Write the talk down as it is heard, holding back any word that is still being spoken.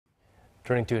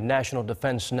Turning to national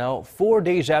defense now, 4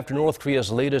 days after North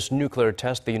Korea's latest nuclear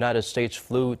test, the United States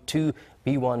flew 2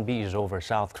 B-1Bs over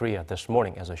South Korea this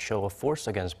morning as a show of force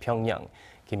against Pyongyang.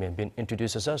 Kim Hyun-bin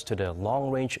introduces us to the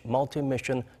long-range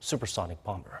multi-mission supersonic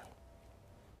bomber.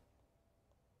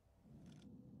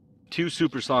 2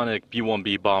 supersonic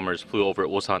B-1B bombers flew over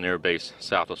Osan Air Base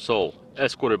south of Seoul,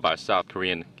 escorted by South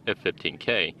Korean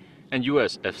F-15K and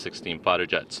U.S. F-16 fighter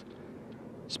jets.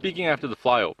 Speaking after the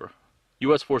flyover,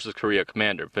 U.S. Forces Korea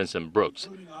Commander Vincent Brooks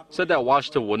said that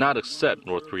Washington will not accept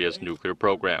North Korea's nuclear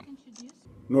program.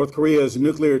 North Korea's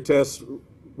nuclear test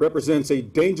represents a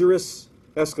dangerous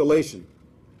escalation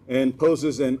and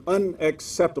poses an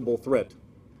unacceptable threat.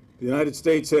 The United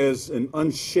States has an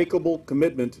unshakable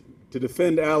commitment to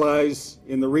defend allies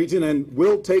in the region and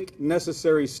will take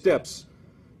necessary steps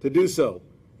to do so,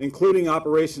 including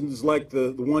operations like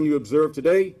the one you observed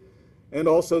today, and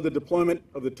also the deployment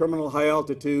of the Terminal High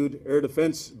Altitude Air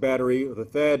Defense Battery, or the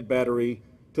THAAD battery,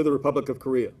 to the Republic of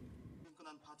Korea.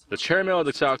 The chairman of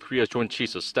the South Korea's Joint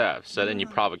Chiefs of Staff said any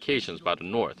provocations by the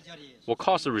North will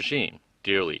cost the regime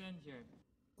dearly.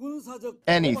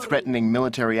 Any threatening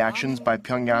military actions by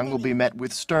Pyongyang will be met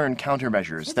with stern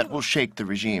countermeasures that will shake the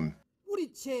regime.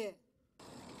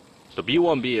 The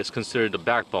B-1B is considered the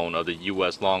backbone of the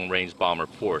U.S. long-range bomber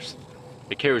force.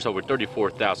 It carries over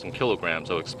 34,000 kilograms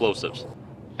of explosives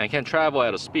and can travel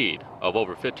at a speed of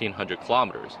over 1,500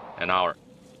 kilometers an hour.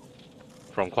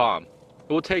 From Guam,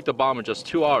 it will take the bomber just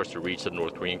 2 hours to reach the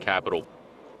North Korean capital.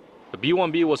 The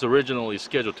B-1B was originally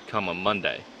scheduled to come on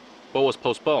Monday, but was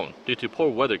postponed due to poor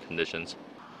weather conditions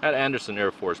at Andersen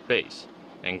Air Force Base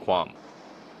in Guam.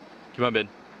 Hyun-bin,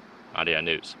 Arirang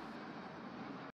News.